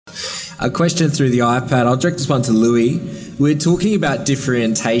A question through the iPad. I'll direct this one to Louis. We're talking about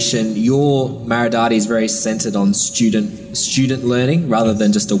differentiation. Your Maridati is very centred on student learning rather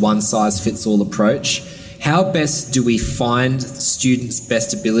than just a one-size-fits-all approach. How best do we find students'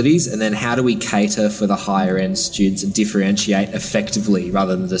 best abilities, and then how do we cater for the higher-end students and differentiate effectively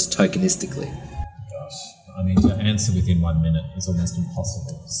rather than just tokenistically? I mean, to answer within 1 minute is almost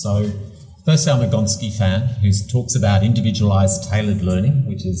impossible. So, firstly, I'm a Gonski fan who talks about individualised tailored learning,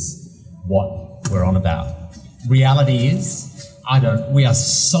 which is what we're on about. Reality is, we are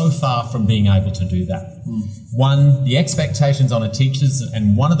so far from being able to do that. One, the expectations on our teachers,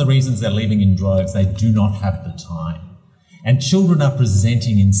 and one of the reasons they're leaving in droves, they do not have the time. And children are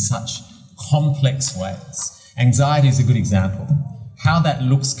presenting in such complex ways. Anxiety is a good example. How that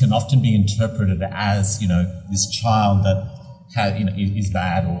looks can often be interpreted as, this child that is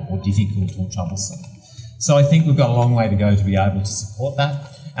bad or difficult or troublesome. So I think we've got a long way to go to be able to support that.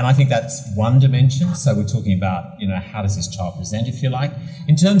 And I think that's one dimension. So we're talking about, how does this child present, if you like.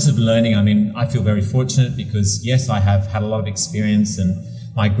 In terms of learning, I feel very fortunate because, yes, I have had a lot of experience, and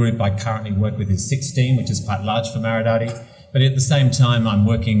my group I currently work with is 16, which is quite large for Maridati. But at the same time, I'm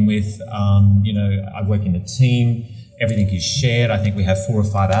working with, I work in a team. Everything is shared. I think we have 4 or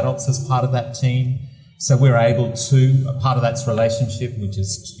 5 adults as part of that team. So we're able to, a part of that's relationship, which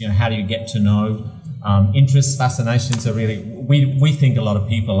is, how do you get to know? Interests, fascinations are really, we think a lot of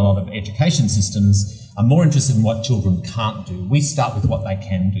people, a lot of education systems are more interested in what children can't do. We start with what they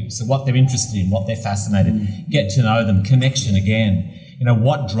can do. So what they're interested in, what they're fascinated, get to know them, connection again,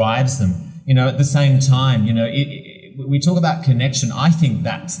 what drives them. At the same time, we talk about connection. I think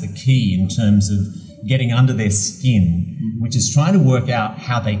that's the key in terms of getting under their skin, which is trying to work out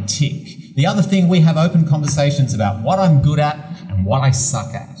how they tick. The other thing, we have open conversations about what I'm good at and what I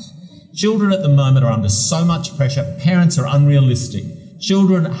suck at. Children at the moment are under so much pressure. Parents are unrealistic.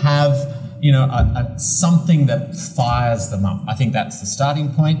 Children have, something that fires them up. I think that's the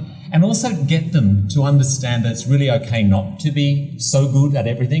starting point. And also get them to understand that it's really okay not to be so good at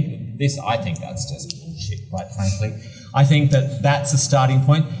everything. I think that's just bullshit, quite frankly. I think that's a starting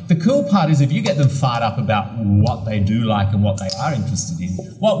point. The cool part is if you get them fired up about what they do like and what they are interested in,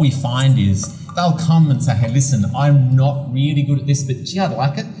 what we find is they'll come and say, hey, listen, I'm not really good at this, but gee, I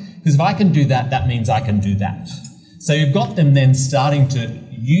like it. Because if I can do that, that means I can do that. So you've got them then starting to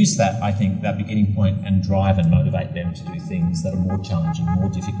use that, I think, that beginning point and drive and motivate them to do things that are more challenging, more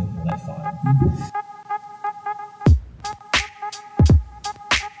difficult than they find.